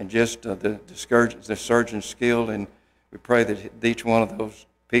just the surgeon's skill. And we pray that each one of those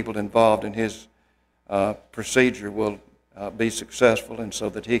people involved in his procedure will be successful, and so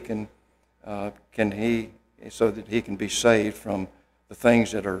that he can be saved from the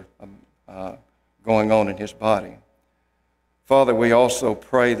things that are going on in his body. Father, we also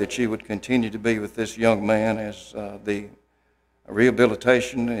pray that you would continue to be with this young man as the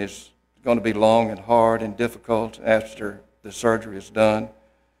rehabilitation is going to be long and hard and difficult after the surgery is done.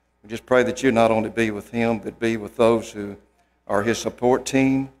 We just pray that you not only be with him, but be with those who are his support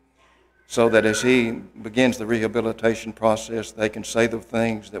team, so that as he begins the rehabilitation process, they can say the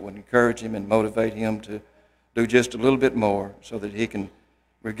things that would encourage him and motivate him to do just a little bit more, so that he can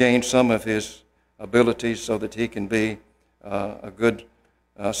regain some of his abilities, so that he can be a good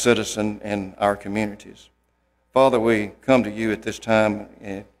citizen in our communities. Father, we come to you at this time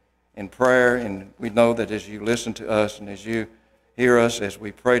in prayer, and we know that as you listen to us and as you hear us as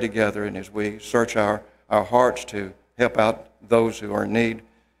we pray together and as we search our hearts to help out those who are in need,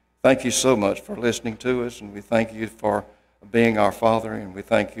 thank you so much for listening to us, and we thank you for being our Father, and we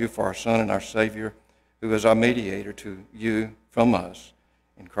thank you for our Son and our Savior, who is our mediator to you from us.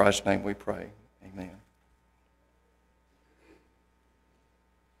 In Christ's name we pray. Amen.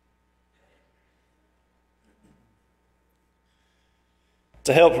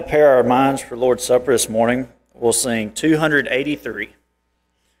 To help prepare our minds for Lord's Supper this morning, we'll sing 283.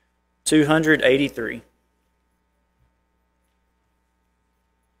 283.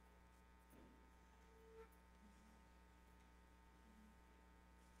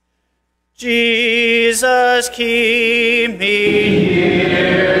 Jesus, keep me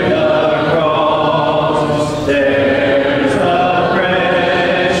near the cross. There's a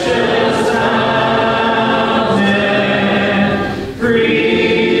precious fountain,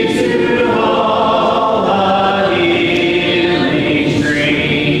 free to all, a healing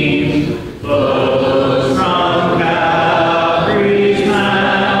stream flows from Calvary's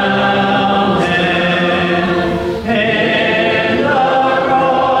mountain.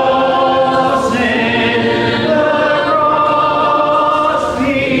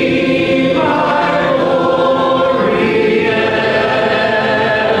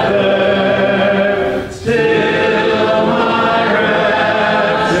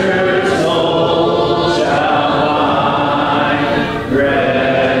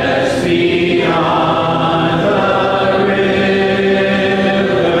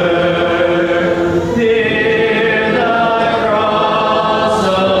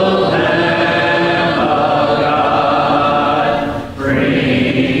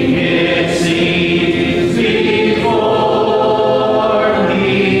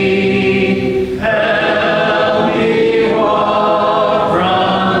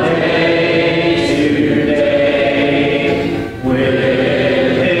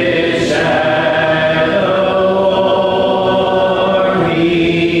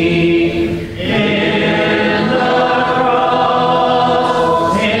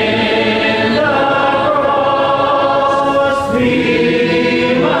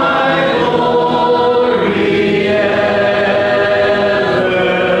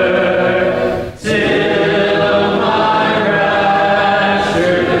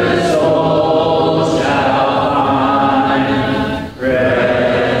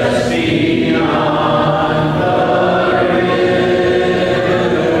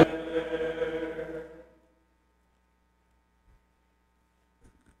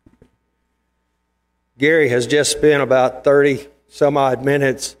 Gary has just spent about 30 some odd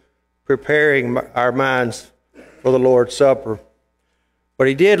minutes preparing our minds for the Lord's Supper. But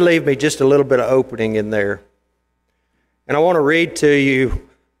he did leave me just a little bit of opening in there. And I want to read to you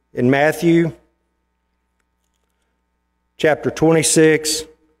in Matthew chapter 26,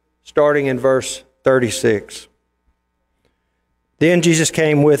 starting in verse 36. Then Jesus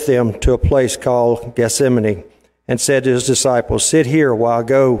came with them to a place called Gethsemane and said to his disciples, "Sit here while I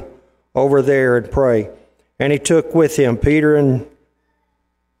go over there and pray." And he took with him Peter and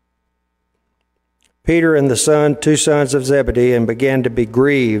the two sons of Zebedee, and began to be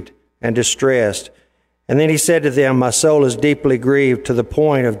grieved and distressed. And then he said to them, "My soul is deeply grieved to the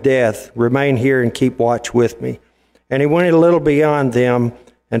point of death. Remain here and keep watch with me." And he went a little beyond them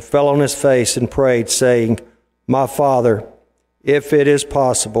and fell on his face and prayed, saying, "My Father, if it is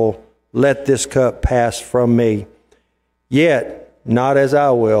possible, let this cup pass from me. Yet not as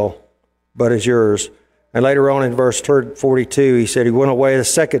I will, but as yours." And later on in verse 42, he said he went away the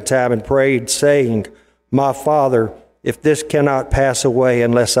second time and prayed, saying, "My Father, if this cannot pass away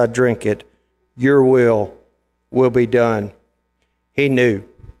unless I drink it, your will be done." He knew.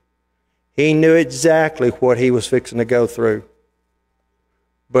 He knew exactly what he was fixing to go through,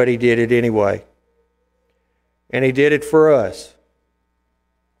 but he did it anyway. And he did it for us,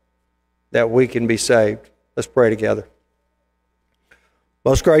 that we can be saved. Let's pray together.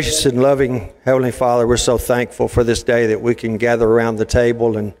 Most gracious and loving Heavenly Father, we're so thankful for this day that we can gather around the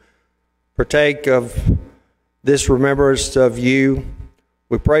table and partake of this remembrance of you.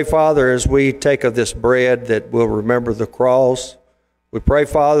 We pray, Father, as we take of this bread, that we'll remember the cross. We pray,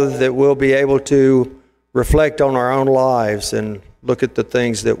 Father, that we'll be able to reflect on our own lives and look at the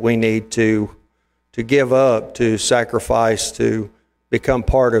things that we need to give up, to sacrifice, to become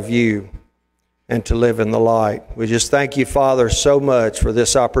part of you, and to live in the light. We just thank you, Father, so much for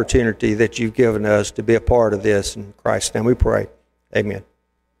this opportunity that you've given us to be a part of this. In Christ's name we pray. Amen.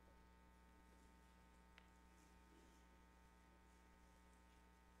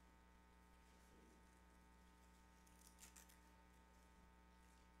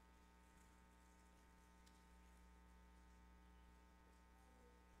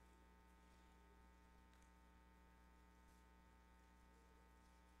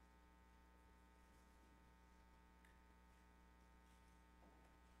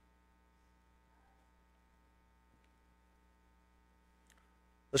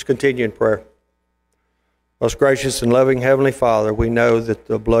 Let's continue in prayer. Most gracious and loving Heavenly Father, we know that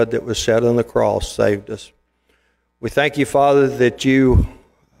the blood that was shed on the cross saved us. We thank you, Father, that you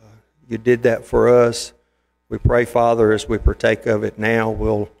did that for us. We pray, Father, as we partake of it now,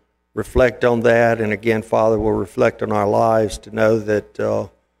 we'll reflect on that. And again, Father, we'll reflect on our lives to know that the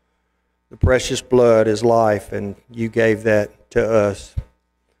precious blood is life, and you gave that to us.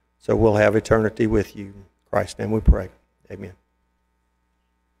 So we'll have eternity with you. In Christ's name we pray. Amen.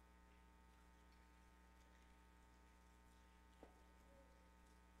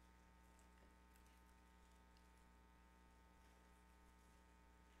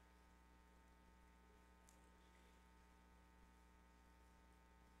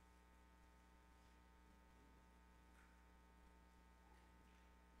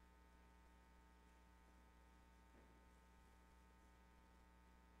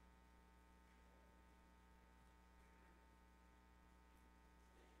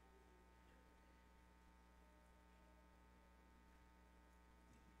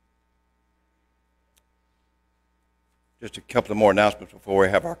 Just a couple of more announcements before we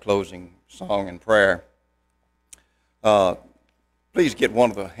have our closing song and prayer. Please get one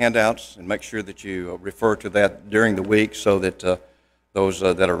of the handouts and make sure that you refer to that during the week so that those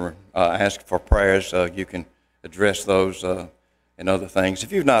that are asked for prayers, you can address those and other things.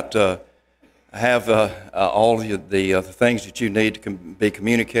 If you've not have all the things that you need to be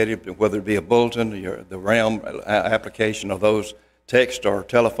communicated, whether it be a bulletin, the Realm application, or those text or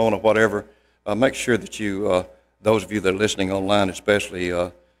telephone or whatever, make sure that you those of you that are listening online especially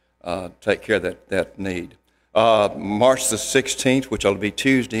take care of that need. March the 16th, which will be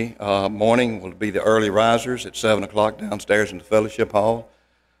Tuesday morning, will be the early risers at 7 o'clock downstairs in the fellowship hall.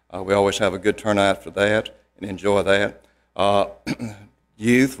 We always have a good turnout for that and enjoy that.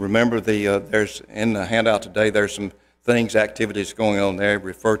 Youth, remember there's in the handout today, there's some things, activities going on there.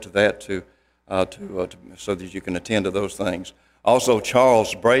 Refer to that so that you can attend to those things. Also,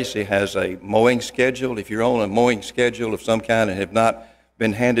 Charles Bracey has a mowing schedule. If you're on a mowing schedule of some kind and have not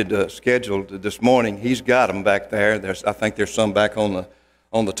been handed a schedule this morning, he's got them back there. I think there's some back on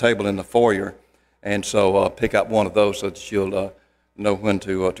the table in the foyer, and so pick up one of those so that you'll know when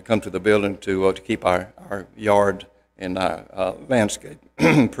to come to the building to keep our yard and our landscape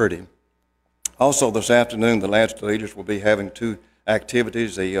pretty. Also, this afternoon, the Lansing leaders will be having two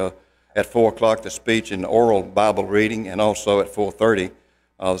activities. At 4 o'clock, the speech and oral Bible reading, and also at 4:30,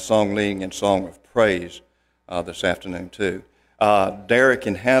 the song leading and song of praise this afternoon, too. Derek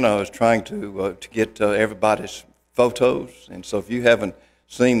and Hannah is trying to get everybody's photos, and so if you haven't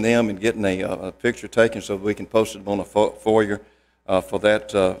seen them and getting a picture taken so we can post it on a foyer for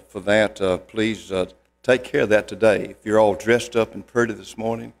that, please take care of that today. If you're all dressed up and pretty this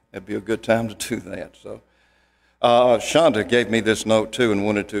morning, that'd be a good time to do that. So, Shonda gave me this note too and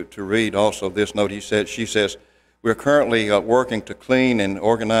wanted to read also this note. She says, we're currently working to clean and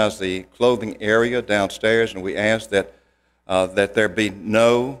organize the clothing area downstairs, and we ask that there be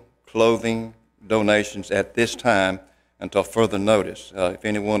no clothing donations at this time until further notice. If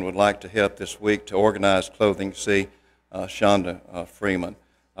anyone would like to help this week to organize clothing, see Shonda Freeman.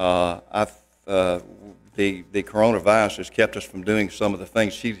 The coronavirus has kept us from doing some of the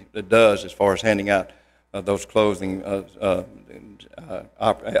things she does as far as handing out those clothing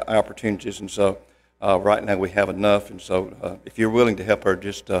opportunities, and so right now we have enough. And so, if you're willing to help her,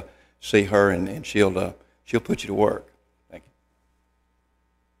 just see her, and she'll put you to work. Thank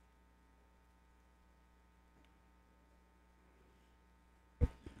you.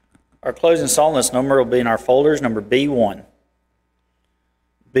 Our closing song list number will be in our folders, number B1.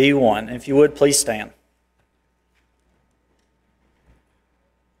 B1. If you would, please stand.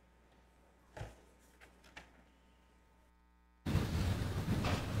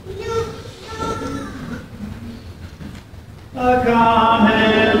 A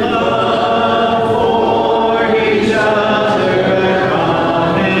common love for each other,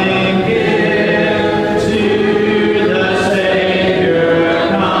 common gift to the Savior,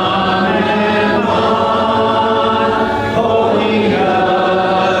 common bond, holding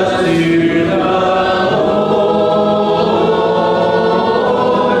us to the Lord.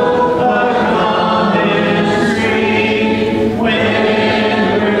 A common stream when we're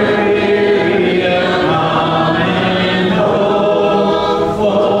weary, a common hope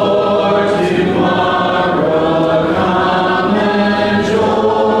for tomorrow, common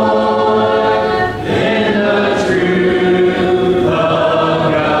joy in the truth of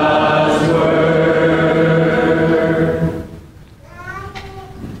God's word.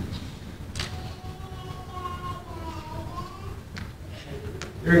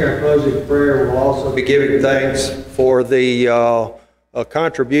 During our closing prayer, we'll also be giving thanks for the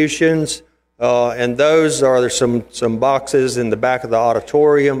contributions, and those are some boxes in the back of the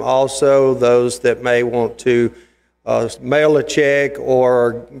auditorium. Also, those that may want to mail a check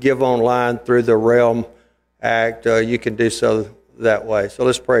or give online through the Realm Act, you can do so that way. So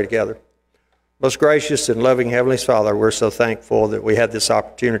let's pray together. Most gracious and loving Heavenly Father, we're so thankful that we had this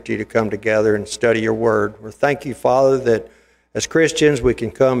opportunity to come together and study your word. We're thank you, Father, that as Christians we can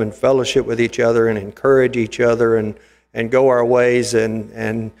come and fellowship with each other and encourage each other and go our ways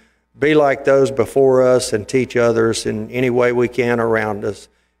and be like those before us and teach others in any way we can around us.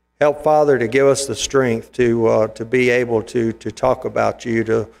 Help, Father, to give us the strength to be able to talk about you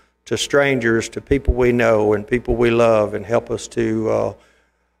to strangers, to people we know and people we love, and help us to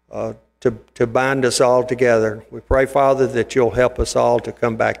bind us all together. We pray, Father, that you'll help us all to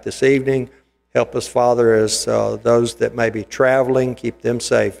come back this evening. Help us, Father, as those that may be traveling, keep them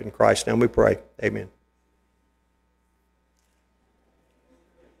safe. In Christ's name we pray. Amen.